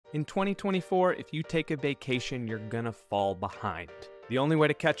In 2024, if you take a vacation, you're gonna fall behind. The only way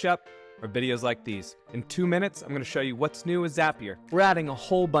to catch up are videos like these. In 2 minutes, I'm gonna show you what's new with Zapier. We're adding a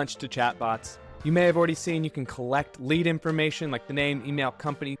whole bunch to chatbots. You may have already seen you can collect lead information like the name, email,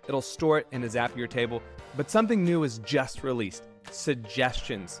 company. It'll store it in a Zapier table. But something new is just released: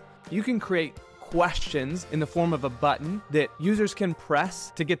 suggestions. You can create questions in the form of a button that users can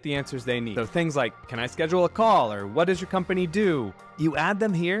press to get the answers they need. So things like, can I schedule a call? Or what does your company do? You add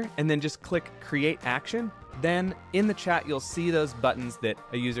them here and then just click create action. Then in the chat, you'll see those buttons that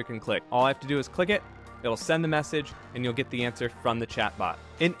a user can click. All I have to do is click it. It'll send the message and you'll get the answer from the chatbot.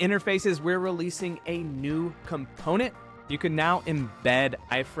 In interfaces, we're releasing a new component. You can now embed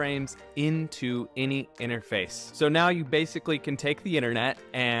iframes into any interface. So now you basically can take the internet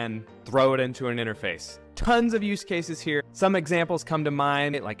and throw it into an interface. Tons of use cases here. Some examples come to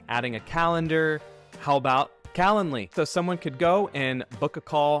mind, like adding a calendar. How about Calendly? So someone could go and book a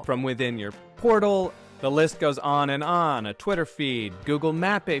call from within your portal. The list goes on and on: a Twitter feed, Google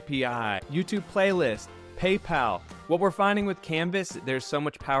Map API, YouTube playlist, PayPal. What we're finding with Canvas, there's so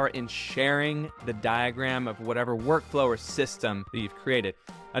much power in sharing the diagram of whatever workflow or system that you've created.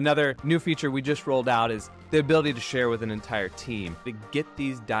 Another new feature we just rolled out is the ability to share with an entire team, to get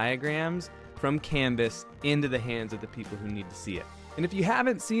these diagrams from Canvas into the hands of the people who need to see it. And if you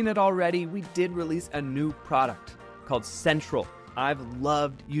haven't seen it already, we did release a new product called Central. I've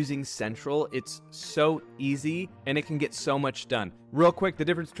loved using Central. It's so easy and it can get so much done. Real quick, the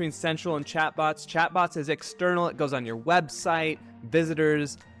difference between Central and Chatbots. Chatbots is external. It goes on your website.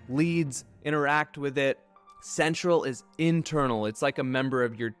 Visitors, leads interact with it. Central is internal. It's like a member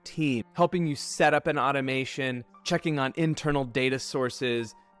of your team, helping you set up an automation, checking on internal data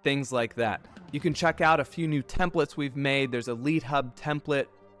sources, things like that. You can check out a few new templates we've made. There's a Lead Hub template.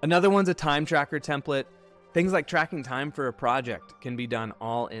 Another one's a time tracker template. Things like tracking time for a project can be done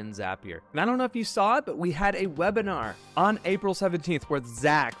all in Zapier. And I don't know if you saw it, but we had a webinar on April 17th with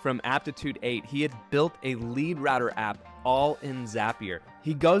Zach from Aptitude 8. He had built a lead router app all in Zapier.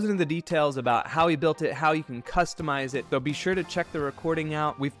 He goes into the details about how he built it, how you can customize it. So be sure to check the recording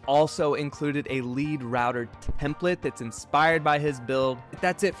out. We've also included a lead router template that's inspired by his build.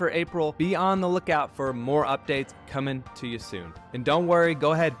 That's it for April. Be on the lookout for more updates coming to you soon. And don't worry,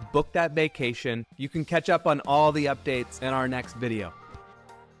 go ahead, book that vacation. You can catch up on all the updates in our next video.